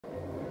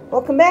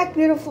Welcome back,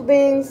 beautiful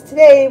beings.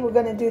 Today we're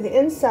going to do the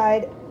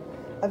inside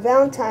of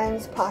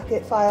Valentine's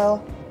pocket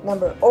file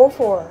number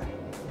 04.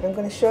 I'm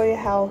going to show you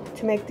how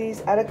to make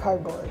these out of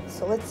cardboard.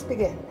 So let's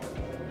begin.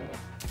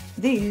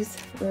 These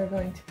we're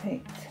going to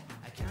paint.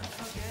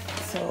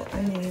 So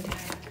I need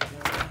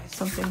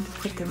something to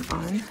put them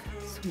on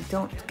so we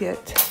don't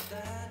get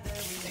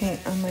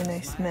paint on my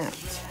nice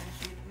mat.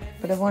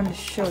 But I wanted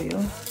to show you.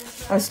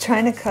 I was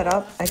trying to cut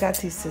up. I got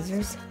these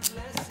scissors.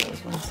 Not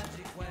those ones.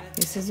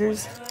 These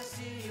scissors.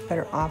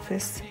 Better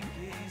Office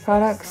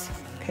products.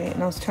 Okay,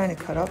 and I was trying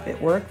to cut up.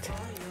 It worked.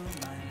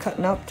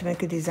 Cutting up to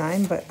make a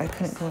design, but I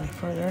couldn't go any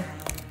further.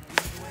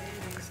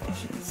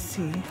 As you can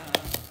see,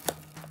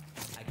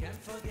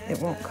 it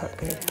won't cut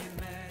good.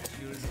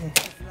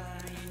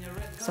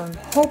 So I'm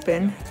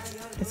hoping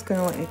it's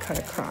going to let me cut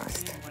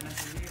across.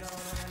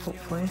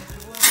 Hopefully.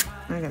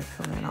 I gotta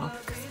fill that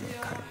off because I'm gonna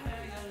cut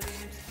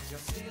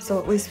it. So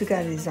at least we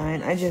got a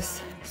design. I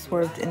just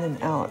swerved in and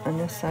out on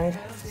this side.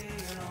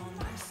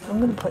 I'm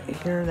going to put it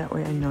here, that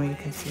way I know you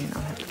can see and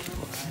I'll have to keep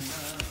looking.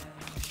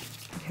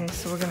 Okay,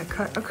 so we're going to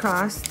cut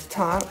across the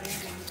top.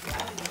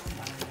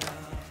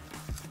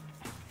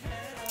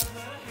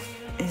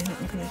 And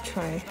I'm going to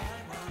try,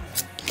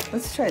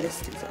 let's try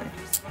this design.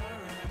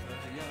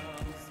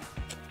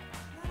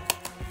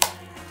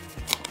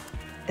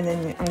 And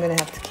then I'm going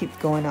to have to keep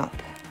going up.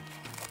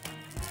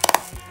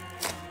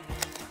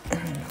 I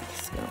don't know if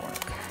this is going to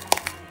work.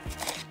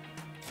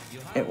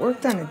 It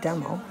worked on a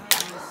demo.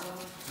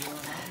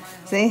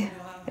 See,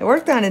 it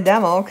worked on a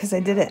demo because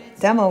I did a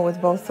demo with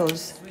both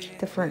those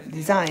different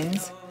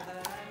designs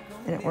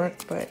and it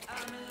worked, but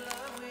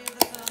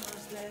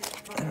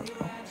I don't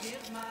know.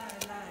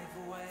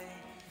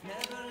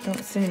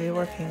 Don't seem to be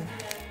working.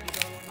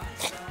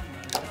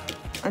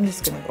 I'm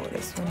just gonna go with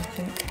this one, I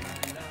think.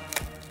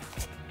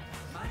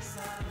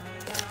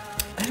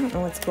 I don't know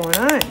what's going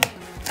on.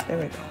 There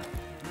we go.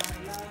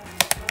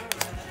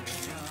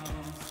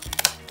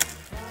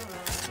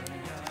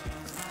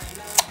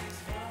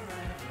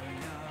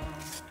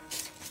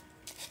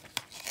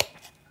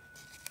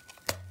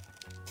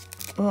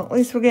 Well, at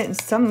least we're getting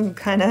some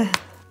kind of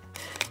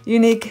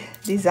unique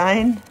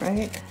design,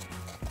 right?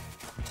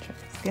 Try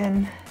this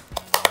again.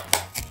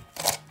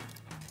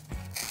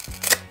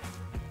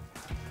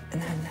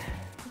 And then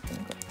I'm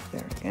gonna go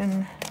there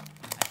again.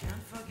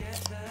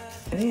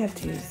 I may have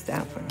to use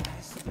that one.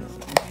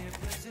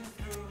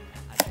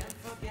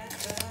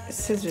 The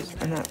scissors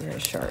are not very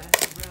sharp.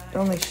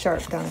 They're only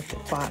sharp down at the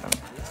bottom.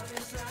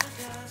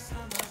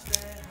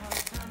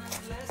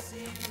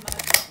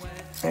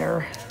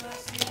 There.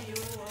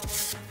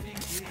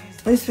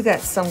 At least we got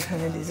some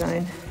kind of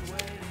design.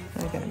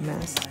 I got a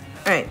mess.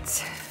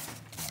 Alright,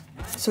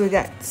 so we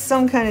got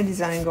some kind of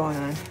design going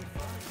on.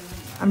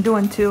 I'm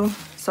doing two,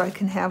 so I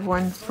can have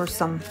one for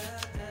some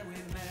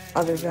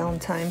other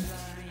Valentine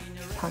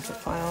pocket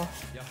file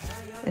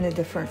in a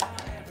different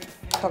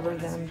cover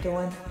that I'm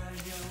doing.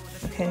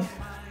 Okay,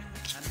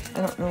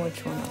 I don't know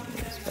which one I'll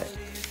use, but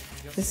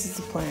this is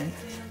the plan.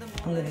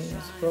 I'm going to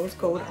use rose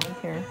gold on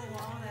here.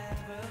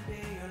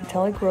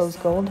 Metallic rose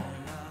gold.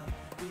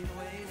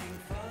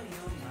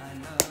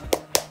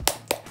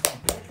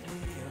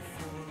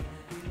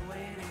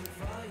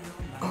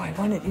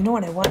 You know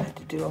what I wanted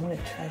to do? I'm going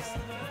to try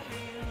something.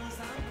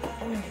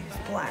 I'm going to use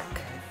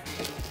black.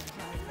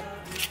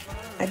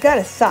 I got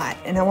a thought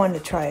and I wanted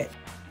to try it.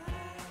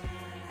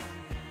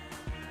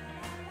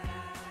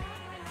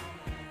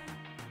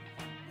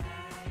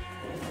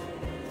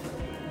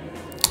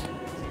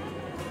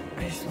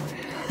 I just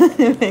want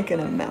to making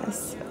a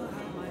mess.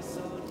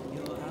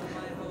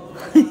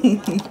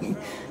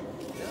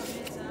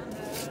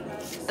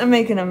 I'm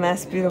making a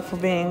mess, beautiful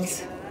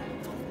beings.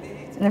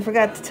 And I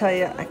forgot to tell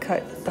you, I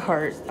cut the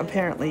heart.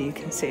 Apparently you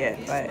can see it,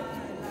 but I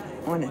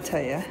want to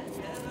tell you.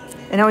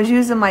 And I was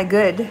using my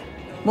good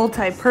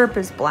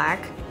multi-purpose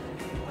black.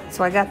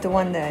 So I got the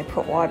one that I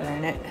put water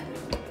in it.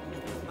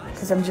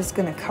 Because I'm just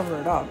going to cover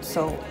it up.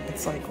 So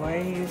it's like, why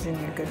are you using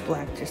your good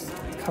black? Just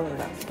cover it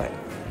up. But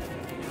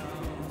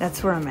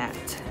that's where I'm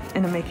at.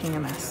 And I'm making a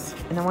mess.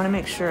 And I want to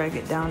make sure I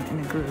get down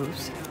in the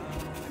grooves.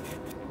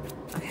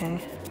 Okay.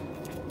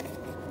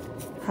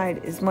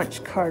 Hide as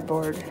much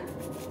cardboard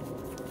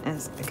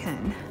as I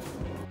can.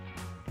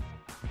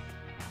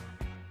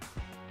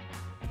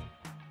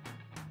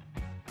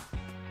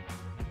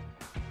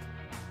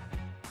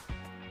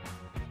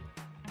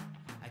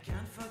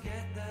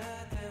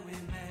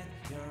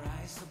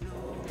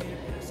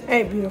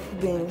 Alright, beautiful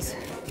beings.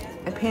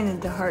 I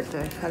painted the heart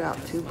that I cut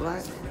out too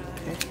black.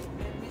 Okay.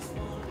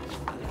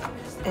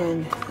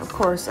 And of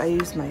course I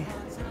used my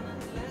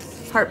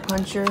heart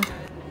puncher.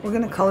 We're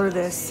gonna color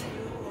this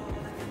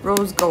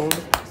rose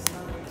gold.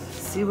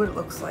 See what it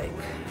looks like.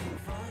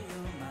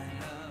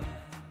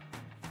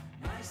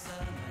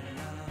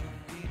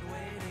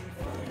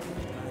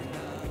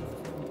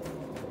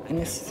 And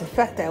this is the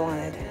effect I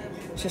wanted.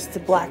 Just the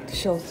black to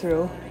show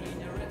through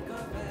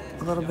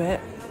a little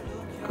bit.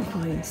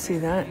 Hopefully you can see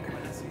that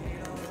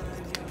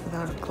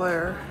without a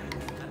glare.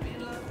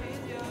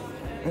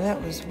 And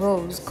that was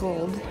rose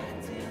gold.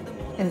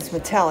 And it's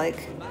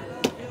metallic.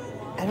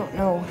 I don't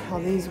know how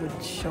these would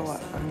show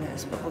up on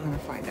this, but we're gonna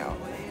find out.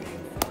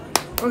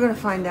 We're gonna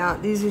find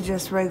out. These are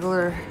just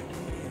regular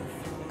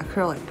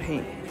acrylic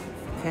paint,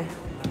 okay?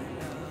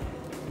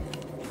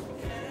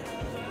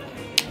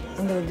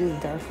 I'm gonna do the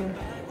darker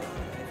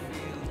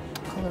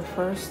color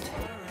first.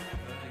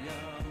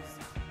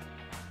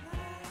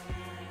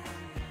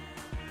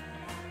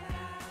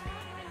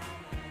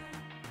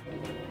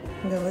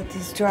 I'm gonna let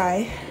these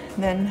dry,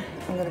 and then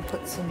I'm gonna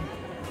put some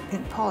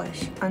paint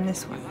polish on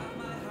this one.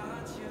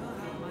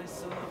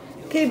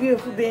 Okay,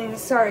 beautiful beings,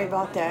 sorry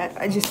about that.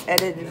 I just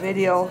edited the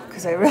video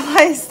because I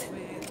realized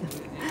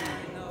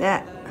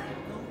that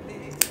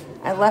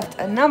I left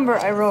a number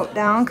I wrote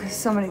down because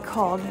somebody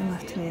called and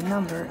left me a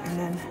number, and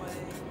then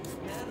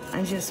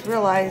I just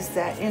realized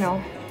that, you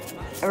know,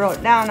 I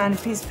wrote down on a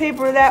piece of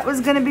paper that was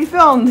going to be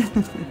filmed.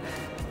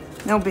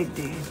 No big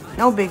deal.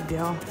 No big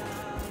deal.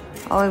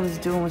 All I was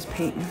doing was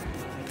painting.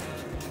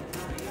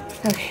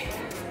 Okay.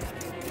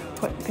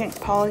 Put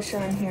pink polish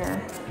on here.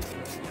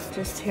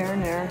 Just here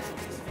and there.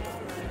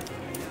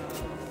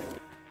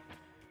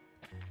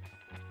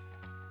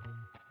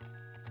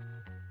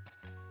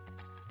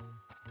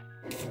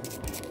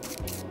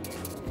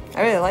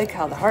 I really like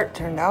how the heart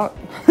turned out.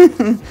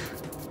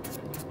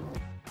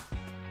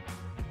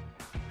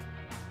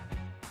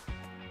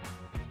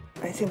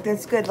 I think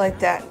that's good like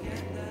that.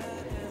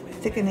 I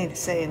think I need a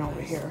saying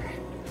over here.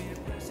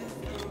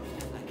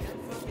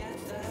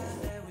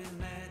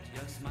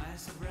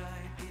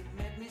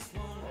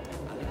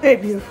 Hey,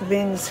 beautiful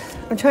beings.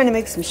 I'm trying to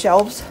make some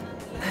shelves.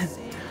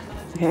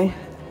 Okay.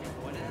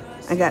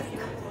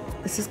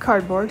 This is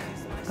cardboard.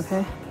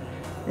 Okay.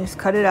 I just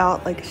cut it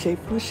out like a shape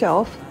of a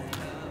shelf.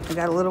 I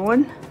got a little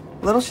one,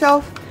 little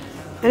shelf,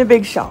 and a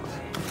big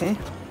shelf. Okay.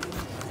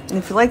 And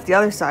if you like the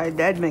other side,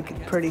 that'd make it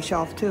a pretty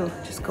shelf too.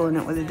 Just go in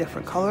it with a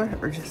different color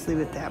or just leave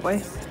it that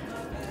way.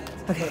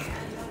 Okay,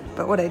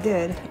 but what I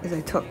did is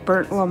I took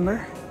burnt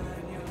lumber,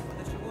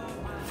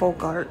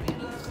 folk art,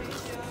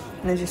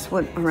 and I just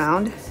went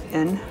around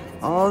and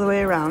all the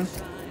way around.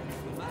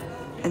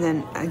 And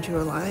then I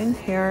drew a line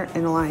here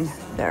and a line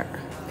there.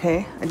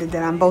 Okay, I did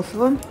that on both of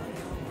them.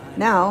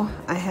 Now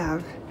I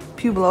have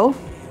Pueblo,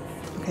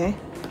 okay?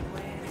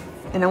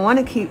 And I want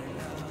to keep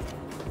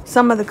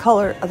some of the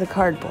color of the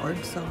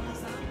cardboard, so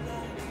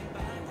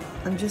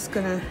I'm just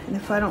gonna, and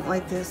if I don't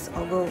like this,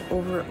 I'll go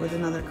over it with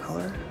another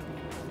color.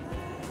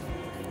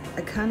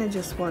 I kind of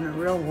just want to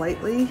real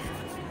lightly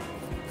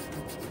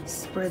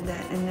spread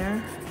that in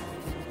there.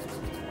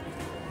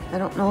 I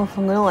don't know if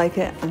I'm gonna like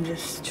it. I'm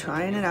just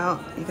trying it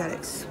out. You gotta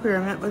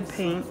experiment with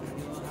paint.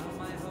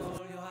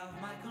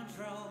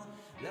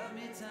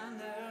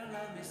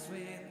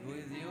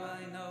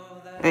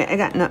 I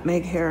got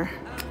nutmeg here,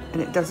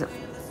 and it doesn't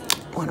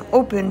want to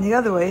open the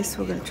other way,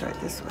 so we're gonna try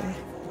it this way.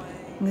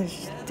 I'm gonna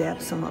just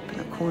dab some up in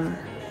the corner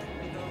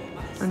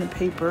on the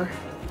paper,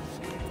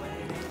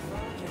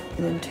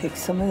 and then take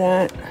some of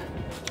that,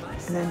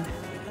 and then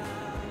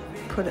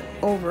put it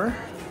over,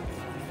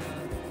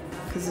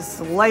 because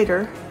it's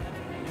lighter.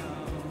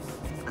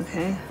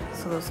 Okay,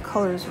 so those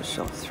colors will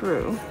show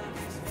through.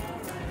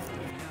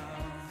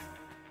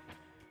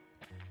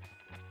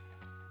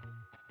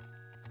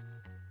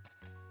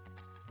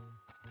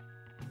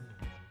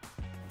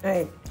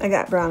 Alright, I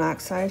got brown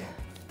oxide.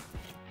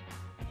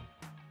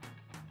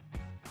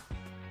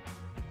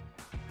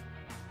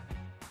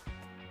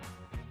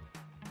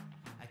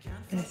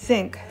 And I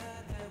think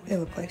they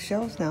look like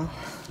shells now.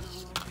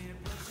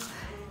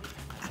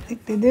 I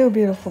think they do,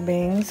 beautiful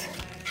beings.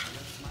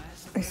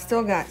 I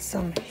still got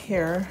some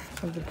here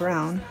of the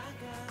brown.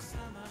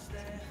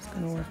 Just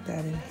gonna work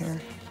that in here.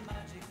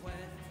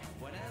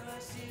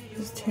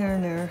 Just here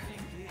and there.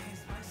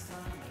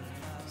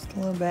 Just a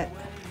little bit.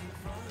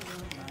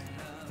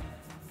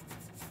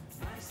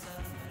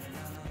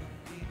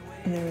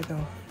 And there we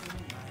go.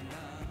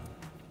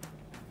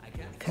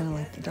 Kind of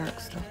like the dark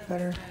stuff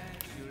better.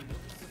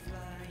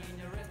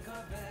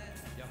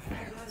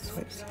 Let's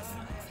wipe some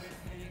off.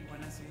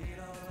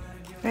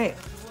 Right.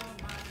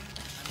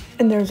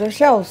 And there's our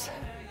shelves.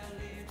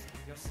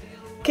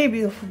 Okay,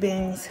 beautiful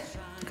beings.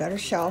 We got our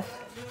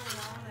shelf.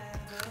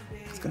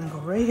 It's gonna go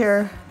right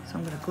here, so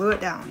I'm gonna glue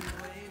it down.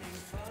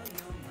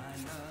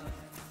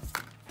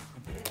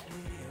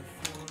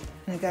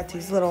 And I got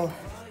these little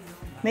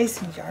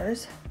mason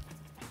jars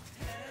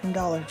from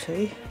Dollar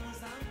Tree.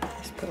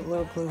 Just put a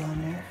little glue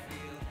on there.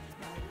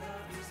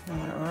 I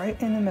want it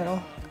right in the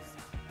middle.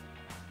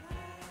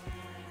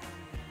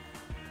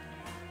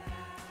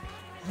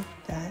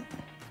 Like that.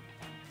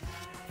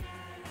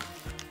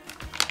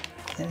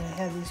 Then I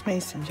have these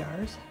mason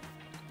jars.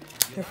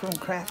 They're from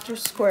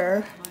Crafter's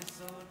Square.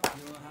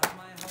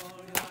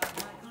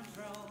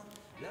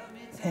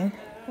 Okay,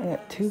 I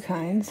got two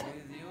kinds.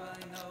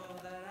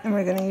 And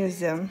we're gonna use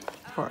them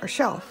for our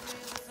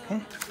shelf. Okay.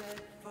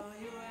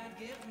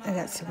 I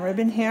got some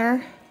ribbon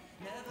here.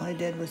 All I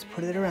did was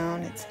put it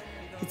around.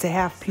 It's a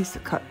half piece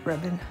of cut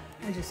ribbon.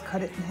 I just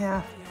cut it in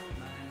half.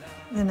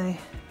 Then I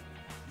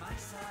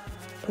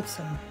put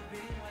some.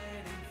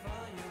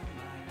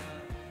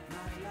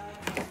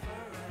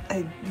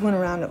 I went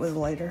around it with a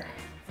lighter.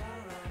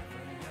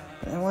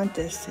 But I want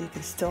this so you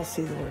can still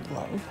see the word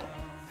love.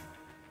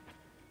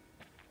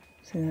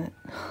 See that?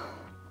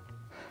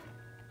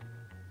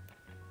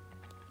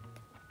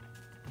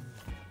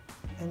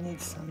 I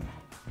need some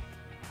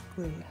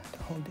glue to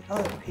hold the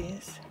other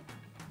piece.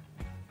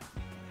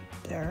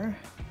 There.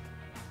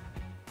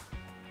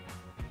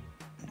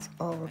 That's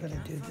all we're going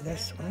to do to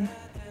this one.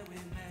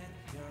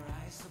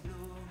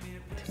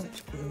 Too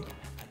much glue.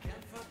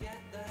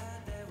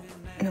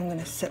 And I'm going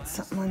to set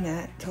something on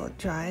that until it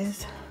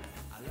dries.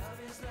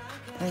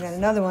 I got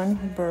another one,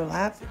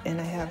 burlap, and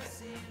I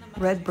have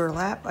red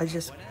burlap. I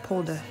just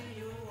pulled a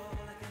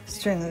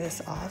string of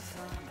this off.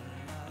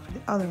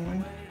 The other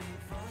one.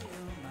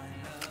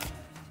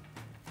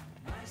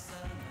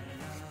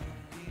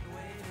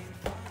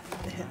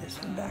 I had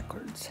this one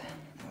backwards. I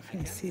don't know if you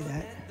can see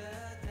that.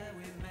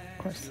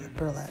 Of course, the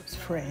burlap's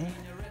fraying.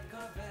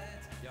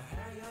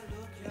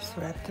 Just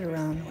wrapped it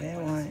around the way I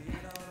want it.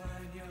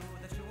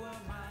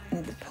 I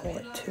need to pull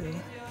it too.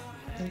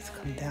 It needs to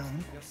come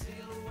down.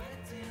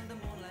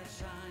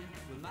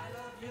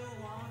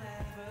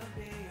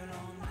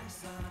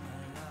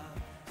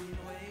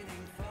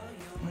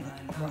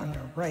 Over on the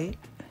right.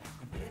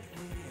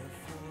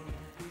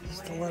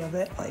 Just a little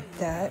bit like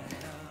that.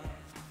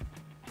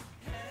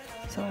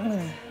 So I'm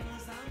gonna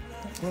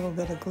put a little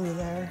bit of glue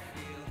there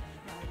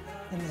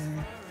and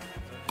there.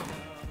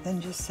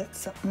 Then just set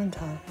something on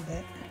top of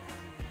it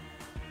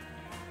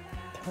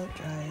until it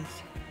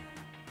dries.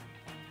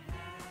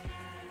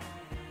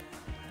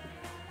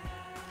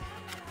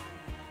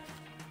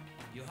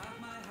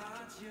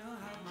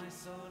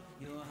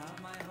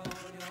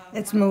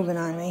 It's moving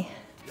on me.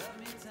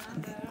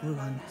 I'm getting glue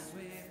on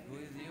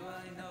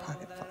the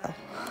pocket file.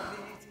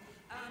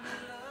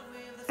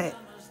 I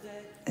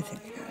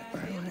think I got it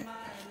where I want it.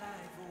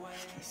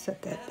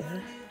 Set that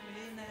there.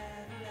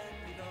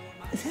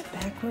 Is that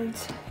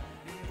backwards?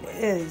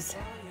 It is.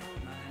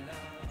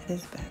 It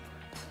is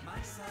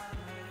backwards.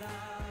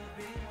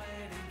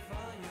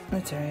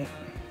 That's alright.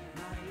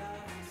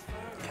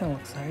 Kind of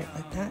looks alright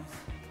like that.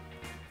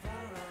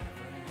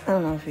 I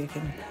don't know if you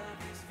can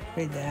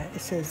read that.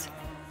 It says,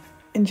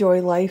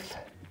 enjoy life.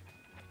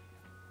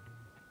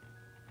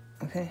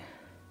 Okay.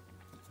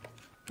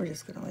 We're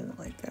just going to leave it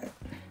like that.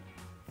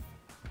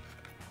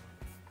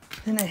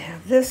 Then I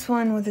have this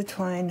one with the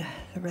twine,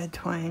 the red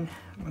twine.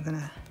 We're going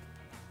to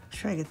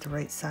try to get the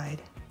right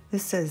side.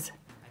 This says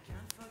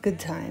good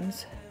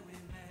times,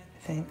 I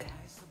think.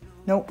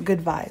 Nope, good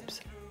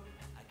vibes.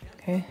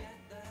 Okay.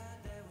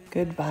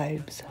 Good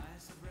vibes.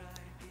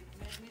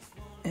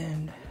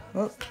 And,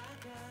 oh,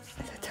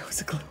 I thought that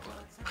was a glue.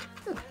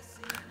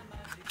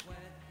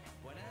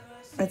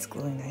 That's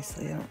gluing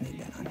nicely. I don't need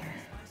that on there.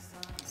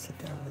 Sit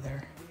that over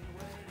there.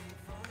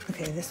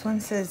 Okay, this one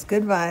says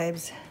good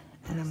vibes,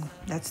 and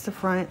that's the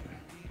front.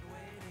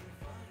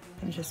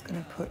 I'm just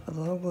gonna put a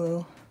little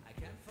glue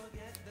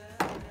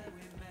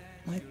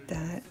like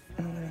that,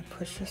 and I'm gonna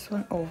push this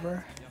one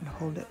over and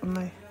hold it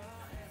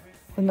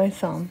with my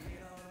thumb.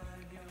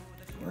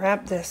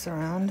 Wrap this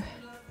around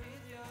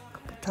a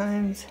couple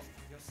times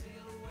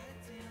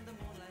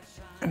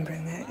and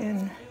bring that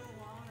in.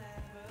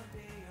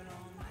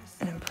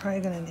 And I'm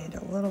probably gonna need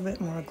a little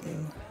bit more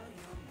glue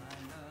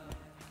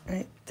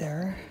right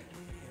there.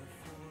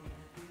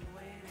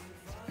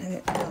 No,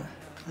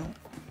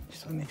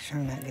 just want to make sure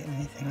I'm not getting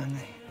anything on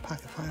my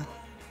pocket file.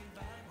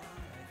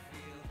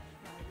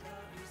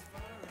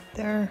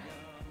 There.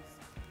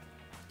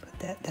 Put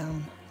that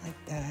down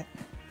like that.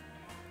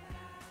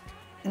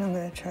 And I'm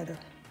gonna try to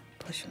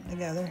push them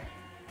together.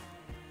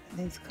 It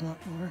needs to come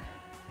up more.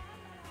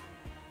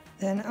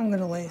 Then I'm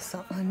gonna lay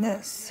something on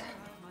this.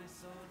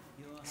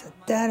 Set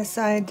that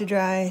aside to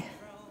dry.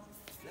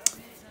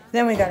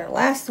 Then we got our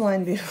last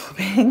one, beautiful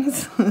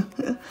beings.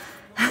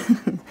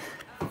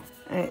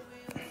 Alright,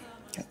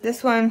 got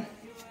this one.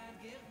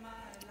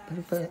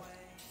 Put a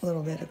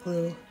little bit of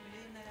glue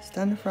just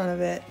on the front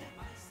of it.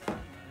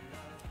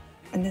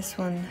 And this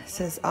one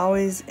says,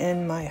 always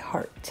in my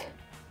heart.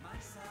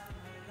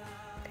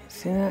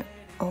 See that?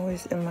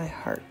 Always in my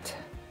heart.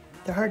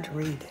 They're hard to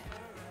read.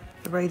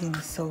 The writing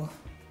is so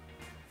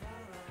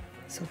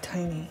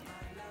tiny.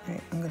 All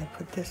right, I'm gonna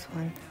put this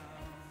one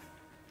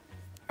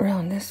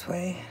around this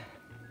way.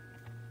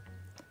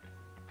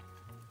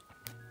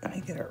 Let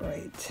me get it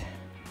right.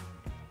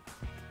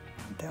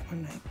 Put that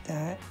one like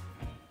that.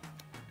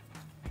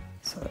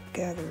 So it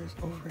gathers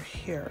over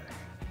here.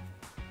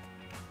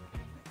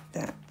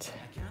 Like that.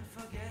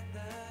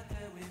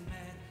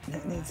 And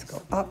that needs to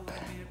go up.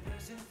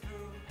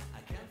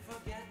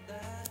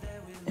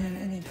 And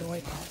I need to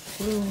wipe off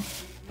glue.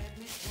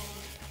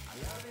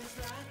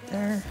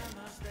 There.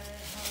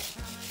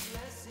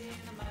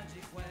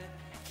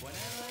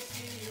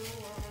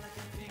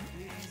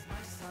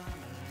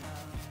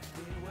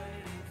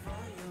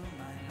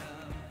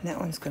 And that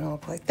one's going to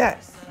look like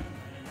that.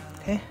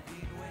 Okay?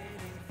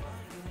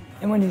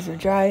 And when these are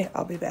dry,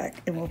 I'll be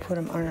back and we'll put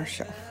them on our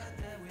shelf.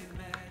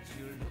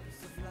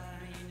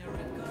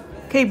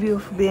 Okay,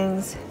 beautiful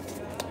beings.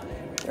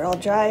 They're all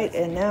dried,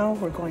 and now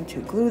we're going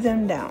to glue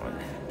them down.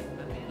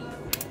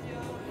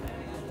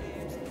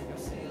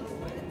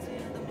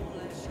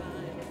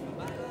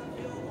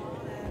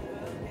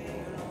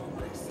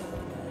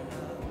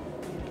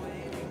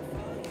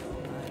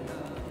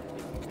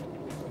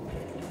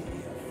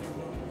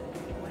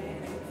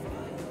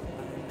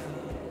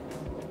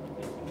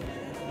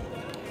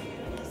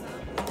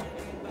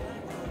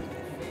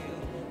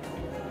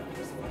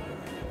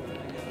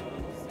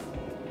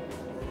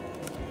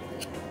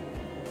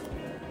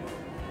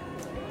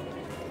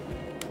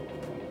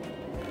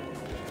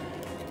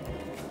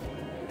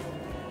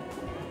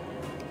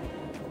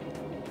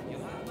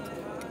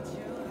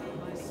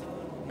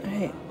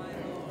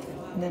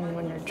 And then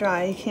when they're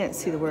dry, you can't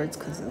see the words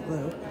because of the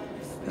glue.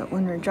 But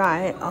when they're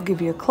dry, I'll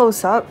give you a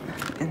close-up.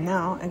 And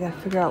now I gotta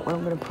figure out what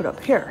I'm gonna put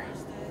up here.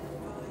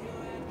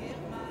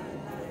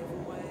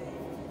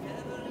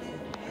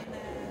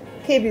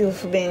 Okay,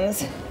 beautiful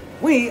beings.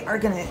 We are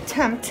gonna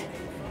attempt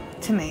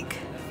to make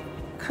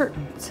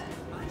curtains.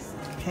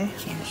 Okay,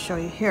 I'm gonna show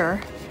you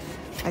here.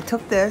 I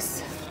took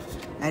this,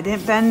 I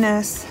didn't bend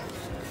this.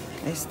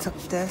 I just took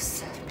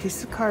this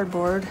piece of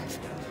cardboard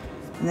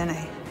and then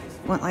I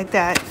went like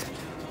that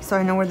so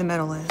I know where the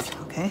middle is,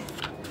 okay?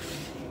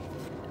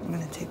 I'm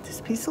gonna take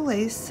this piece of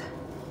lace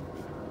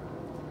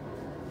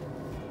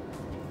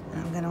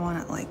and I'm gonna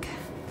want it like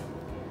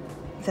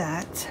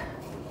that,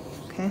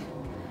 okay?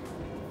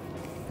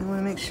 I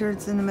wanna make sure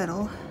it's in the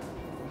middle.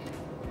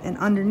 And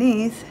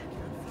underneath,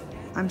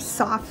 I'm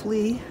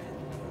softly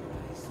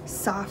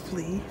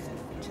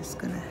just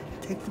gonna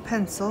take the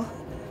pencil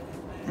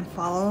and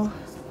follow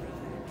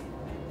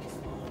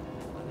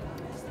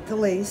the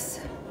lace,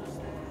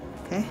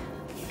 okay,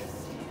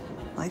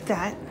 like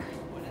that.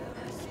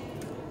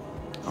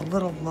 A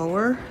little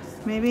lower,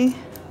 maybe,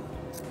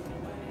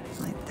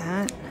 like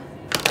that,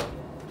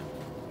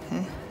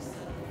 okay,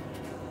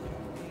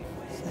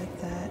 just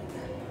like that.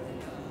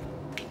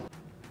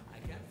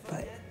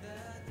 But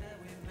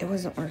it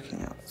wasn't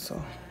working out,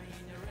 so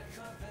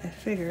I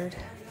figured,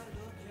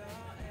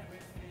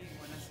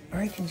 or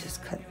I can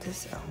just cut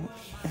this out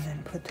and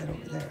then put that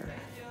over there.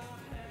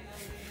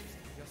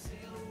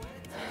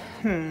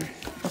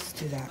 Let's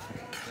do that.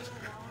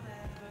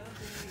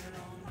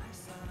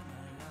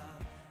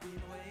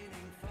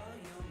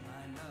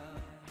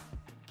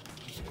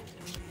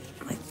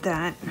 Like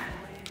that.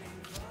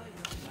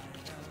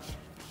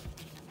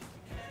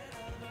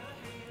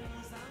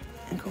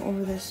 And go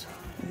over this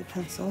with a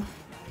pencil.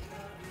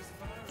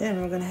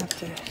 Then we're gonna have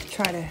to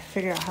try to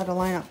figure out how to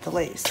line up the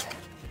lace.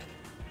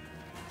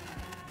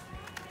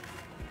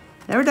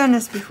 Never done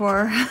this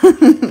before.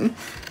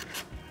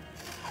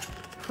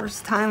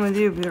 First time with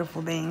you,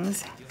 beautiful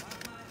beings.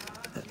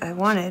 But I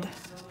wanted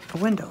a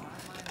window.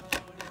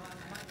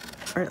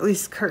 Or at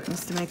least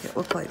curtains to make it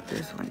look like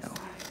there's a window.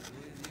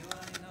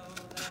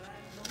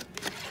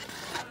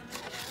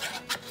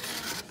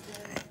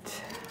 Right.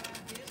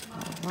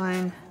 Follow the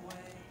line.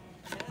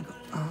 And go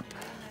up.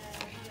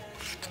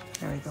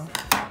 There we go.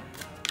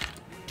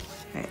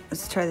 Alright,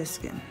 let's try this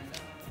again.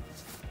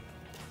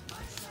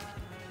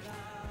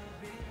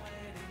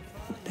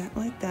 Put that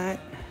like that.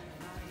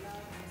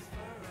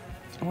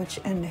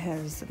 Which end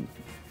has, and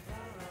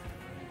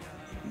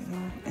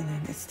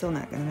then it's still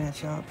not going to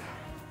match up.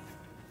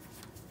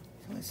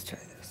 So let's try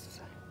this.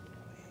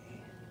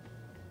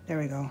 There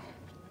we go.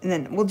 And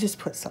then we'll just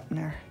put something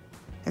there.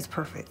 That's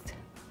perfect.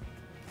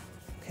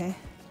 Okay?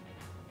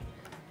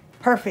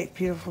 Perfect,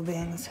 beautiful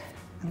beings.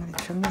 I'm going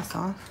to trim this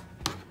off.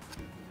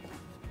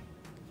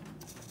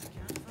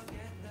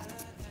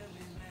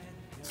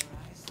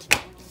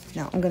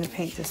 Now I'm going to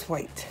paint this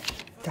white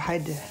to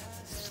hide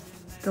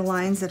the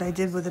lines that I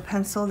did with the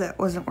pencil that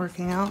wasn't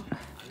working out.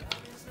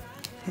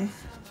 Okay?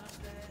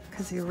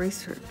 Because the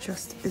eraser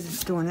just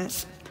isn't doing it.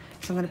 So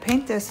I'm going to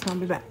paint this and I'll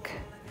be back.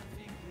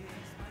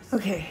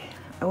 Okay,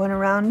 I went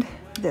around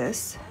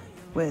this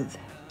with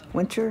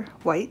Winter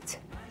White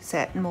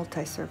Satin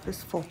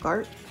Multi-Surface Folk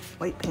Art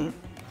white paint.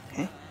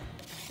 Okay,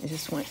 I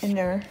just went in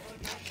there.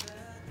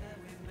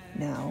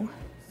 Now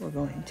we're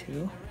going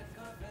to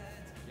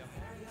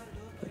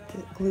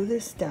glue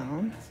this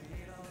down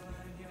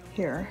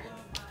here.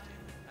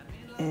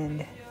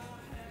 And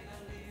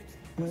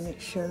I'm gonna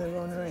make sure they're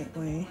going the right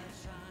way.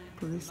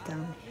 Glue this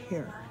down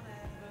here.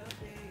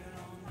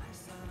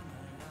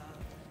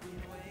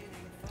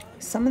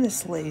 Some of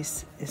this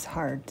lace is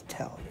hard to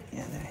tell.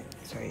 Yeah,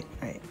 that's right,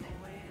 right.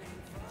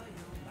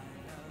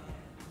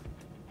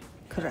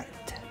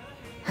 Correct.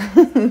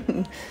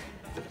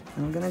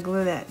 I'm gonna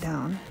glue that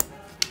down.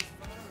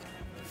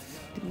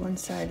 Do one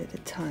side at a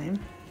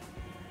time.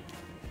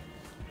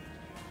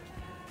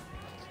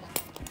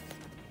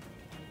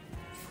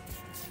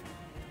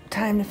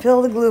 Time to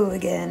fill the glue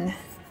again.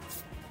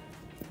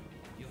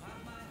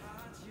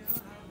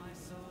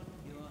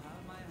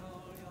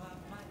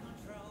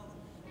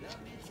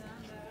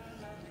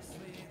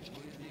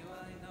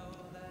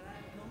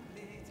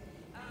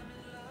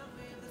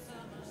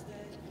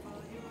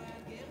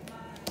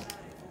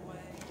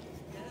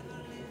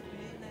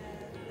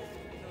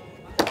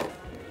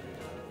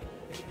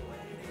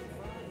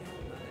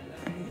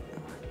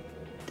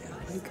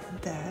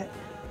 Like that.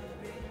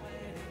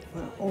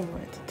 Went over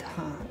at the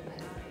top.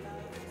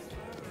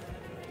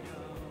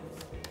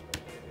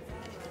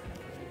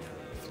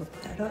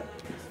 Flip that up.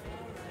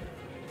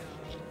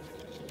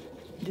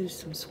 Do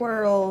some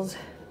swirls.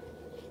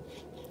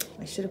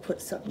 I should have put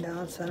something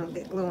down so I don't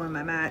get glue on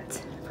my mat.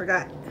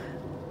 Forgot.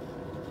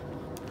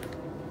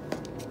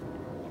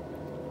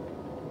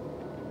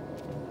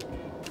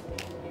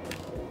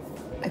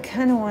 I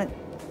kind of want,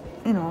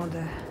 you know,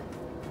 the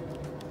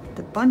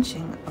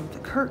bunching of the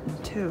curtain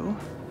too.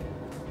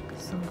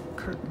 Some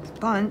curtains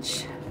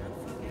bunch.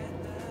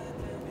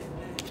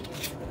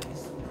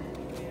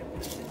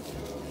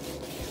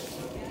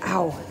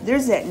 Ow,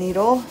 there's that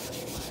needle.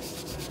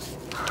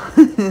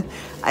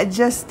 I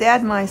just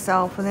stabbed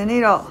myself with a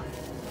needle.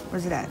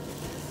 Where's it at?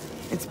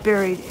 It's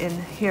buried in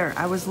here.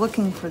 I was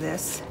looking for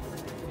this.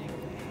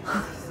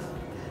 I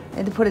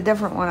had to put a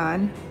different one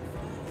on.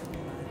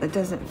 It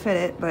doesn't fit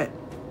it, but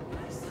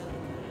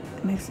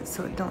it makes it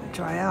so it don't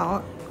dry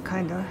out,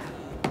 kinda.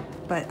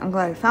 But I'm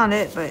glad I found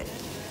it, but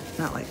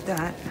not like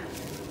that.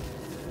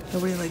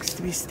 Nobody likes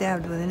to be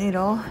stabbed with a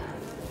needle.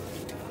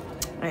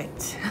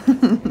 Right.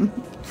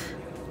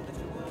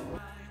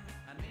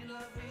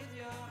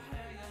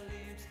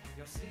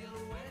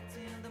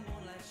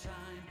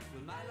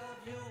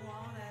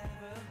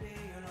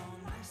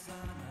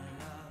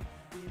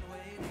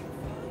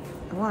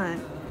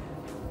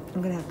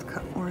 I'm gonna have to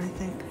cut more, I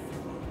think.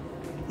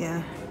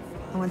 Yeah,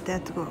 I want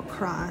that to go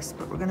across,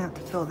 but we're gonna have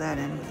to fill that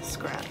in with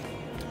scrap.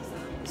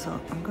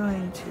 So I'm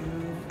going to,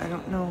 I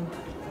don't know.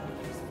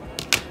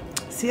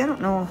 See, I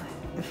don't know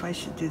if I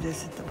should do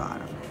this at the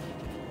bottom.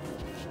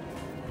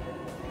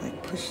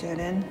 Like push that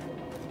in.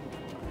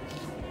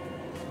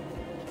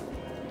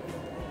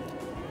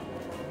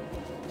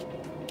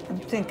 I'm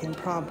thinking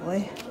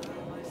probably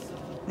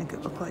make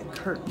it look like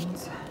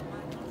curtains.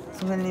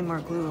 So I'm gonna need more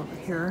glue over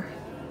here.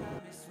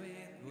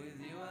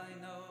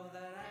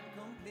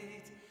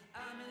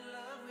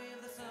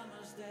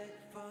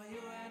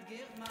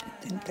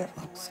 I think that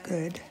looks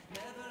good.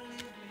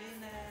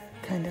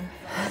 Kinda.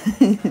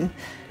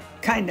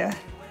 Kinda.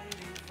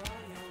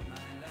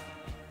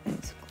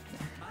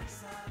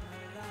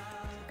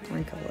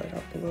 Wrinkle it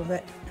up a little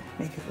bit.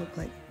 Make it look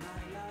like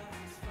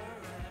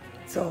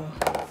it's all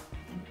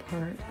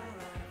apart.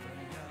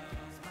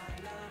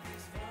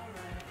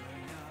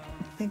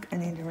 I think I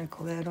need to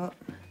wrinkle that up.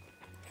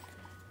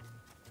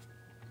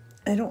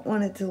 I don't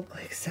want it to look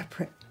like a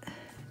separate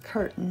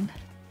curtain.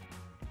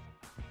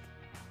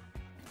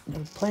 The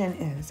plan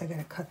is I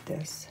gotta cut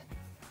this.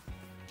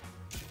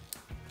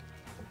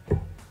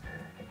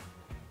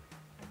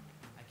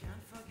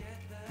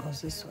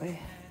 Goes this way.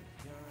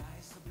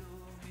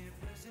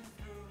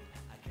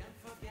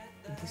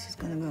 This is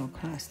gonna go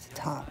across the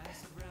top.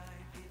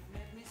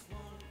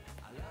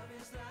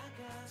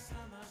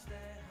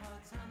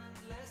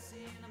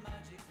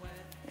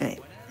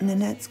 Right, and then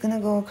that's gonna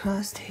go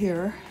across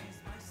here,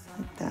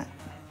 like that.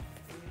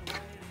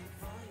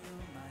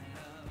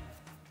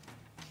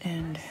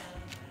 And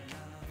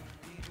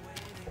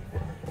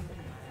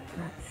I'm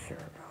not sure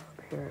about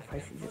up here if I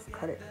should just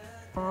cut it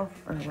off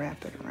or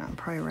wrap it around.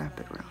 Probably wrap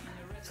it around.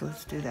 So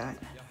let's do that.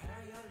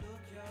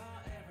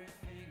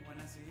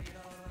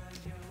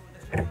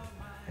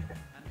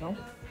 No.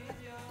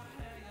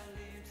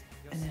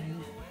 And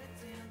then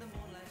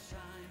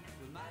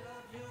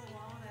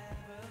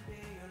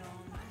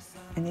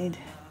I need,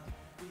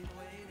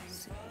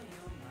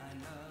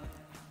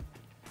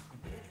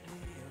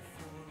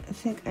 I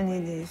think I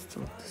need these to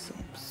look the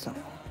same, so.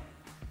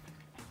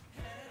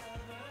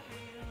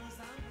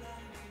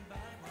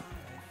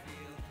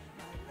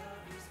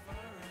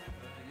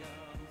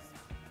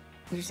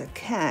 There's a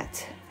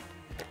cat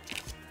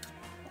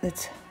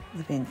that's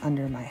living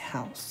under my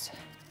house.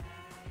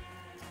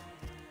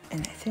 And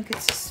I think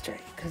it's a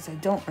stray because I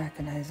don't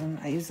recognize him.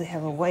 I usually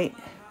have a white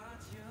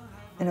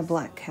and a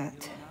black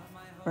cat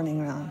running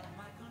around.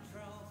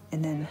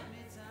 And then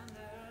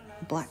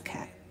a black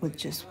cat with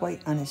just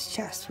white on his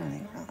chest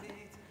running around.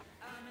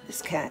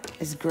 This cat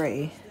is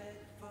gray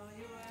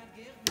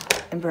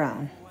and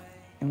brown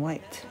and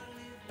white.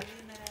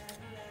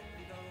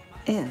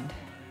 And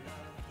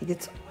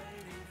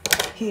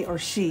he or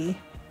she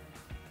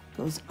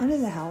goes under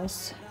the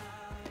house,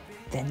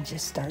 then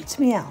just starts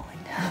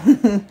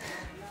meowing.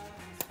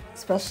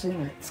 Especially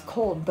when it's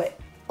cold, but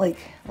like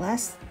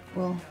last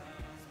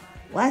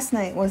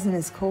night wasn't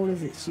as cold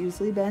as it's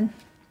usually been.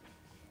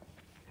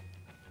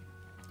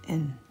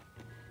 And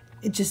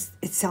it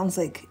sounds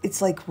like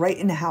it's like right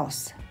in the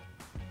house.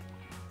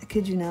 I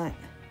kid you not.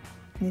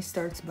 And he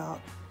starts about,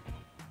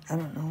 I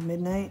don't know,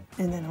 midnight,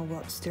 and then I'll go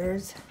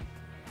upstairs.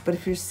 But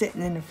if you're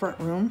sitting in the front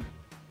room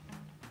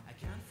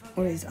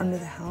or he's under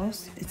the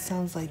house, it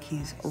sounds like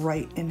he's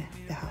right in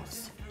the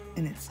house.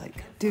 And it's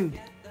like, dude,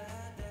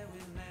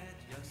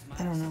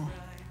 I don't know.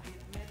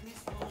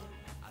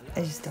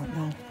 I just don't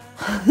know.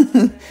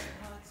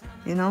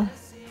 You know?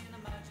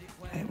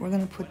 All right, we're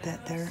gonna put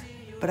that there.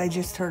 But I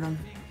just heard him.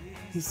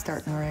 He's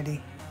starting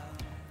already.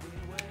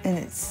 And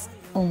it's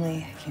only,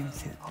 I can't even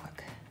see the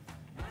clock.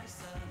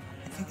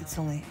 I think it's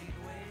only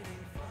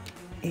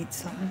 8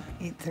 something,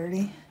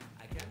 8:30.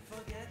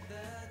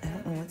 I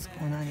don't know what's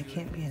going on. He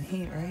can't be in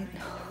heat, right?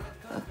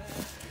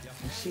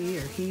 She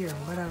or he or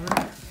whatever.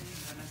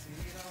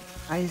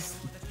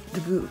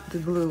 The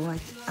glue,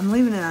 I'm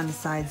leaving it on the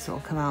side so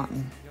it'll come out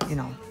and, you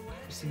know,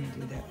 I've seen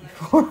him do that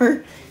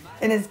before.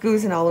 And it's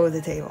goozing all over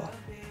the table.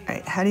 All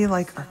right, how do you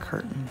like our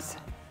curtains?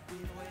 Do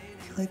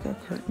you like our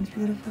curtains,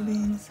 beautiful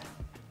beings?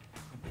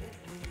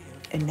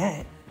 And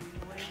that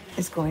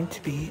is going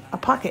to be a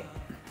pocket,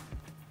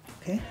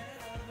 okay?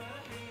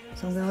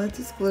 So I'm gonna let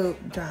this glue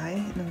dry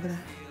and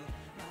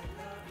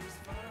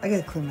I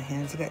gotta clean my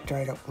hands. I got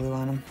dried up glue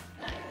on them.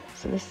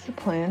 So this is the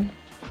plan.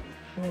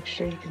 Make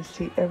sure you can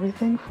see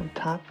everything from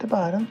top to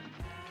bottom.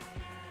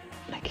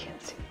 I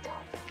can't see the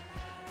top.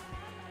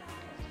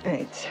 All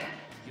right.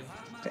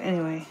 So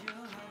anyway,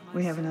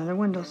 we have another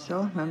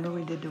windowsill. Remember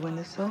we did the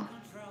windowsill?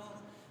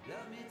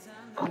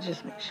 I'll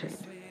just make sure you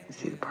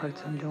see the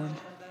parts I'm doing.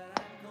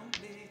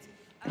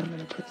 I'm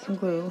going to put some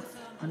glue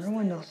on the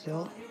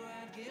windowsill.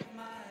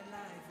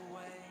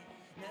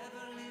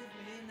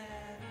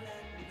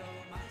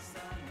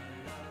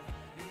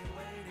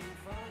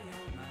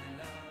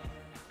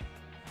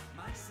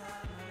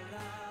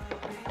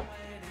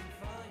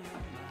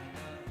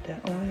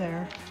 That over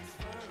there.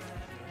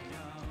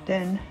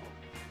 Then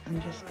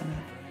I'm just going to,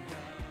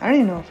 I don't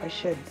even know if I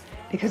should,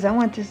 because I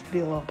want this to be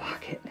a little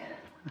pocket.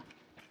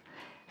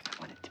 I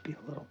want it to be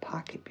a little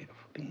pocket,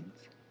 beautiful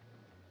beings.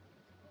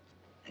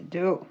 I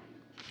do.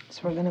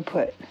 So we're going to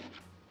put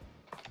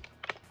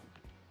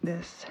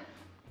this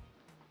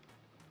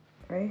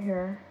right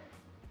here,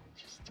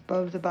 just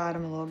above the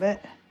bottom a little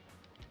bit.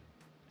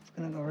 It's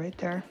going to go right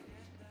there.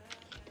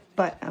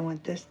 But I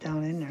want this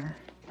down in there.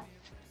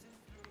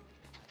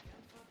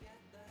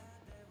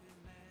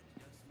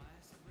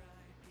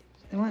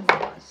 I want to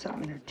put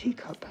something in her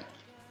teacup.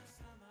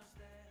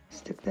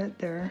 Stick that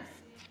there.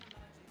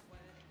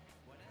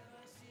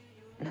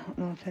 I don't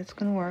know if that's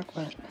going to work,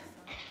 but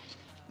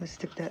let's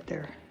stick that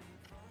there.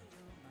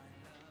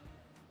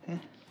 Okay.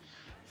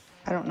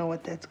 I don't know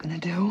what that's going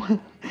to do.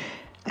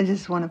 I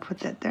just want to put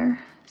that there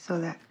so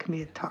that can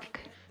be a tuck.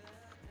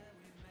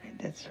 Right,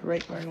 that's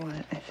right where I want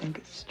it. I think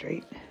it's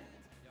straight.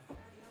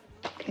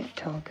 Can't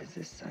tell because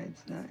this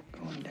side's not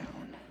going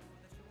down.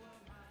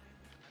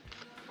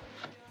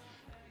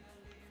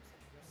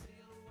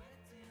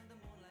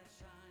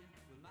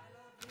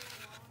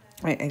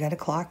 Right, I got a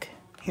clock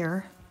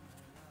here.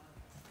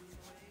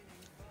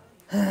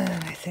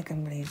 I think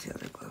I'm going to use the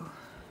other glue.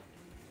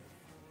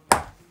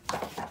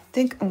 I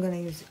think I'm going to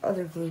use the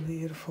other glue,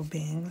 beautiful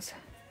beings.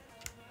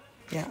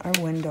 Yeah,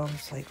 our window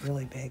is like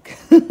really big.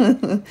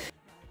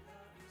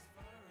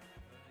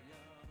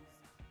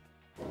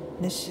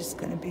 This is just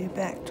going to be a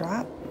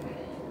backdrop.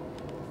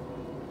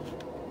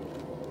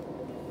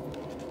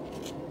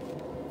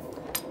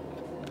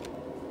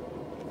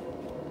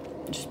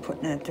 Just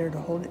putting that there to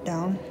hold it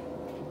down.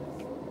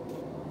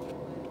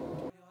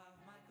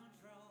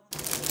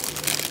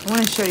 I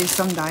want to show you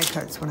some die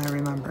cuts when I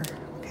remember,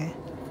 okay?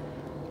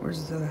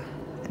 Where's the,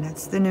 and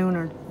that's the noon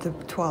or the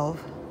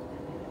 12.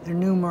 They're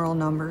numeral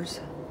numbers.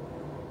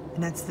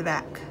 And that's the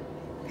back,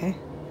 okay?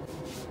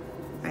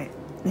 All right,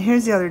 and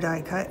here's the other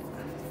die cut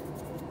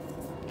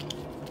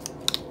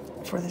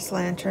for this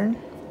lantern.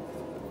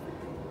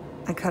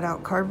 I cut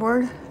out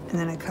cardboard, and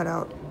then I cut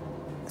out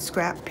a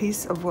scrap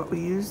piece of what we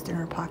used in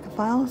our pocket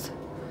files,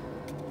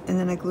 and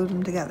then I glued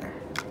them together,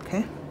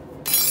 okay?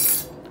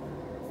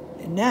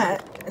 And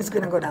that is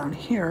gonna go down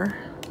here.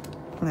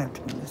 I'm gonna have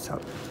to move this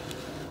up.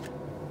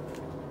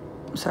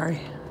 I'm sorry,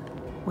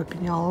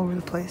 whipping you all over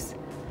the place.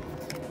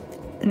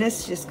 And this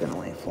is just gonna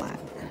lay flat.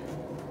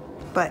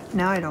 But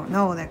now I don't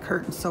know, that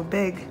curtain's so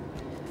big.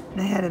 And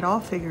I had it all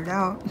figured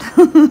out.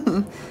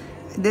 I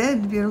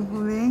did,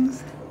 beautiful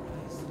beings.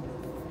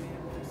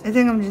 I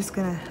think I'm just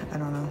gonna, I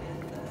don't know.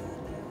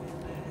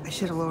 I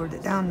should have lowered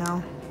it down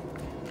now.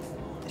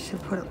 I should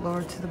have put it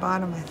lower to the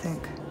bottom, I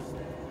think.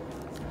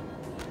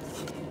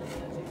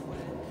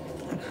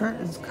 The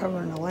curtain's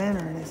covering the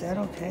lantern, is that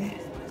okay?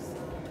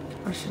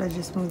 Or should I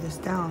just move this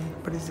down?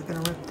 But is it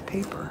gonna rip the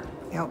paper?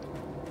 Yep.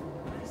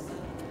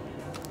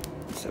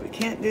 So we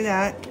can't do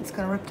that. It's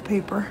gonna rip the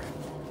paper.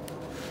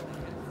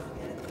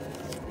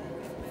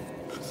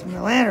 So my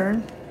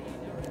lantern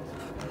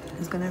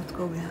is gonna have to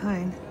go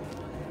behind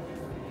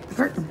the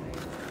curtain.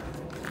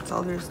 That's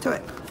all there is to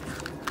it.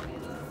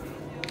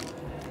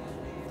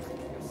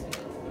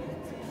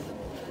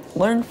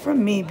 Learn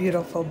from me,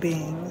 beautiful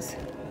beings.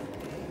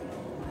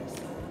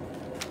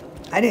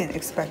 I didn't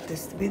expect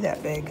this to be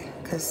that big,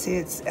 because see,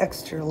 it's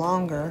extra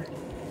longer,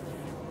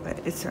 but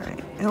it's all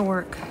right. It'll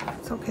work.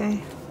 It's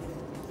okay.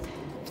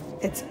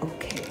 It's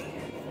okay.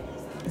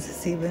 Is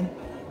this even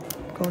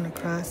going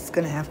across? It's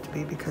gonna have to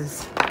be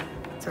because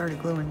it's already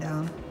gluing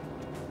down.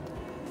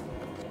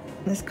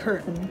 This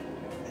curtain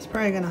is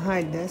probably gonna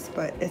hide this,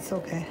 but it's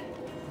okay.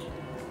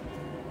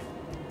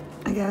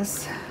 I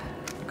guess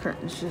the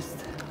curtain's just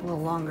a little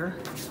longer.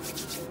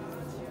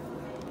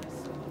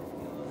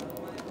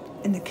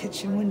 In the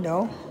kitchen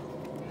window.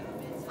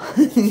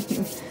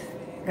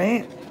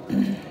 Right?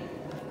 And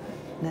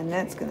then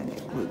that's gonna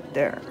get glued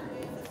there.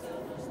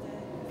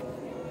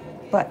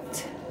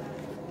 But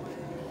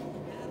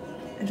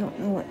I don't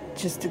know what,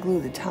 just to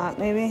glue the top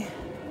maybe.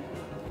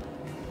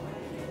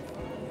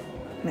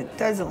 And it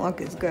doesn't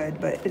look as good,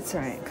 but it's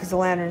all right because the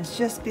lantern's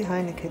just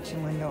behind the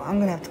kitchen window. I'm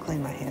gonna have to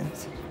clean my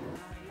hands.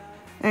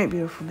 All right,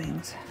 beautiful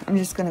beings. I'm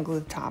just gonna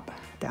glue the top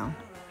down,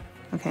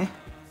 okay?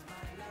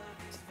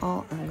 That's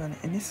all I'm gonna,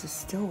 and this is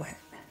still wet.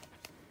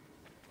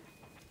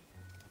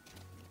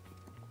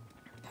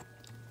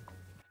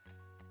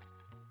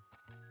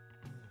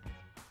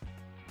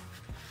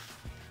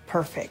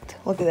 Perfect.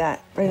 Look at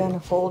that, right on the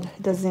fold.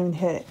 It doesn't even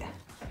hit it.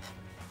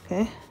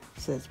 Okay,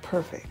 so it's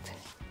perfect.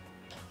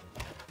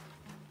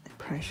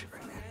 Probably should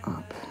bring that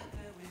up.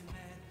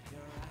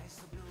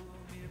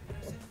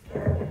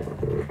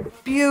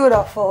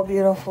 Beautiful,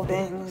 beautiful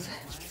bangs.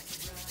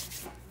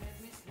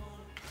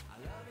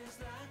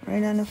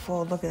 Right on the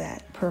fold. Look at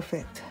that.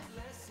 Perfect.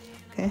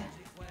 Okay.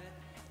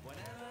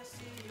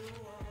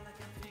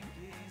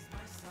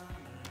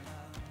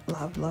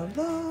 Love, love,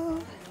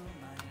 love.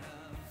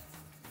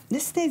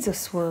 This needs a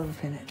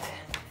swerve in it,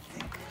 I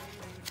think.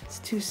 It's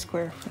too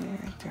square for me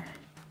right there.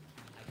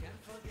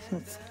 So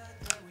let's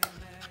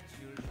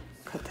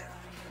cut that off.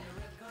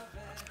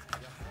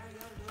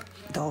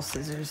 Dull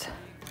scissors.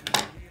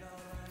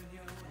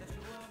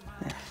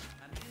 There.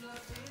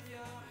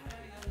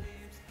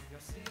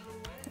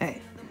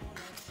 Alright.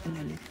 And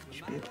then you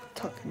should be able to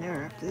tuck in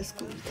there after this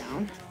glues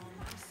down.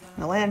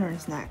 The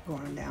lantern's not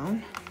going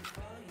down.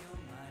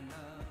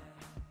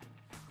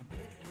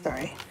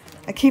 Sorry.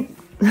 I keep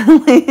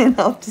laying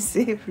up to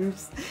see if you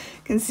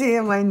can see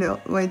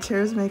my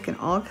chair's making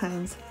all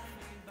kinds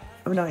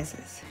of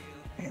noises.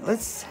 Okay,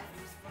 let's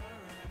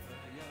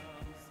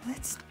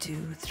do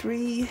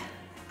 3.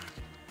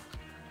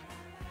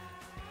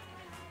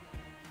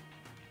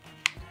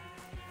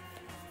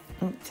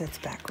 Oops, that's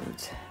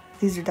backwards.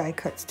 These are die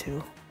cuts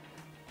too.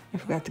 I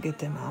forgot to get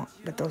them out,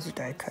 but those are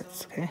die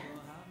cuts, okay?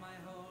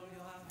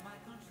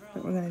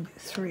 But we're gonna do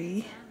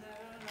 3.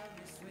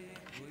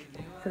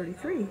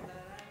 33.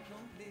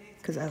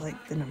 Because I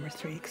like the number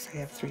 3 because I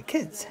have 3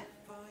 kids.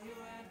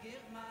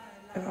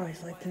 I've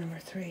always liked the number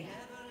 3.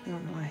 I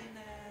don't know why.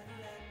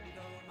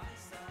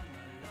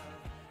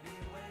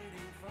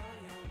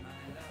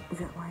 Is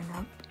that lined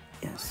up?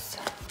 Yes.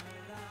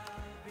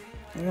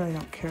 I really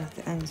don't care if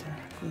the ends are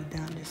glued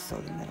down, just so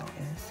the middle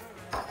is.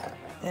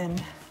 Then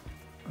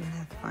we're gonna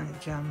have to find a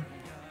gem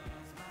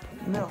in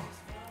the middle.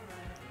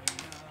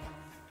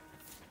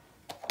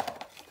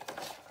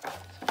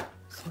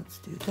 So let's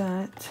do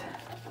that.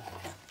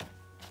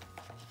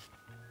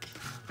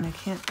 And I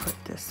can't put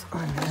this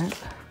on that.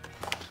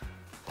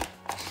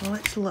 So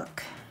let's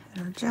look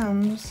at our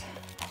gems.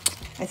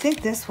 I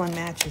think this one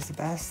matches the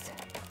best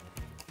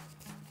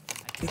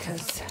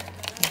because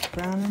there's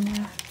brown in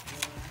there.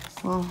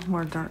 Well,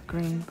 more dark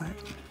green, but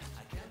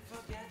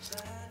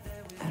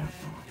I don't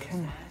know. It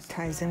kind of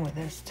ties in with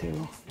this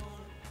too.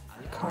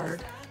 Our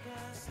card,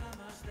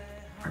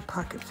 our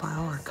pocket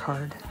file, our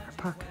card, our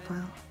pocket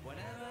file.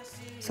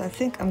 So I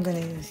think I'm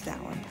going to use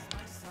that one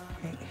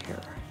right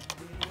here.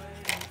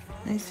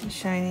 Nice and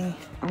shiny.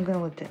 I'm going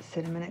to let that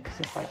sit a minute because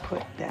if I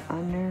put that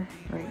on there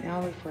right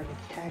now before it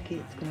gets tacky,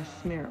 it's going to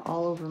smear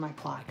all over my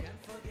clock.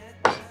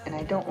 And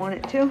I don't want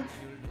it to.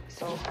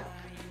 So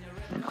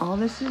when all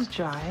this is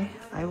dry,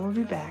 I will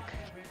be back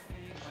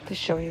to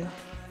show you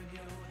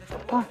the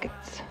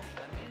pockets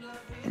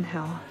and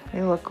how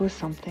they look with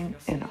something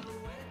in them.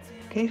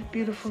 Okay,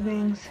 beautiful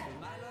beings.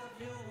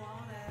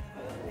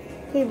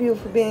 Okay,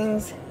 beautiful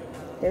beings.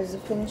 Here's the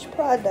finished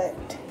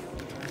product.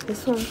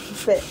 This one will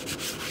fit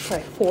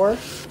probably 4.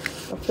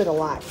 It'll fit a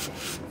lot.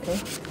 Okay.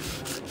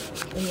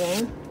 And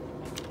then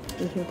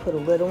you can put a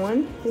little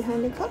one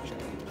behind the cup,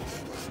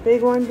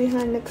 big one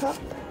behind the cup,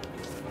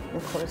 and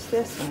of course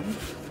this one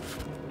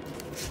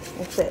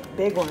will fit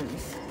big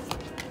ones.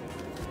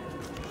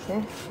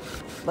 Okay.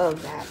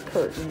 Love that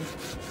curtain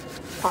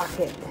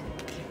pocket.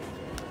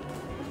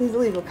 Please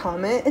leave a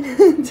comment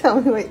and tell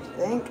me what you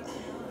think.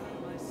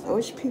 I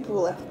wish people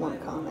left more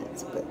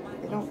comments, but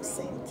they don't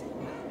seem to.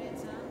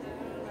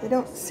 They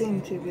don't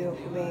seem to,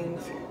 beautiful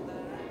beings.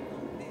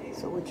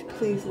 So would you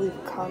please leave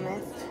a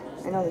comment?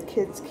 I know the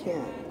kids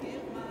can't.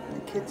 The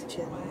kids'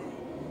 channel.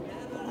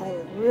 But I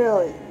would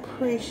really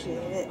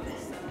appreciate it.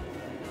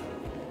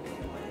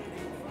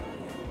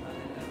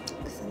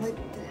 Because I'd like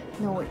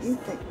to know what you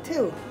think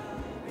too.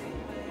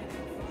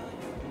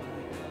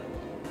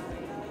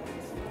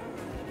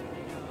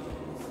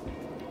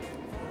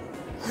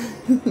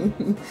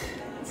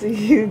 It's a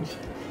huge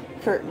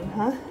curtain,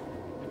 huh?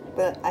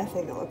 But I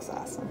think it looks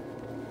awesome.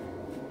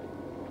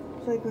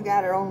 It's like we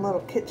got our own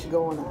little kitsch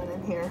going on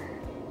in here.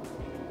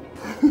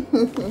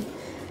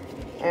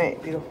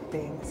 Alright, beautiful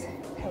beings.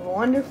 Have a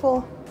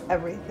wonderful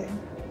everything.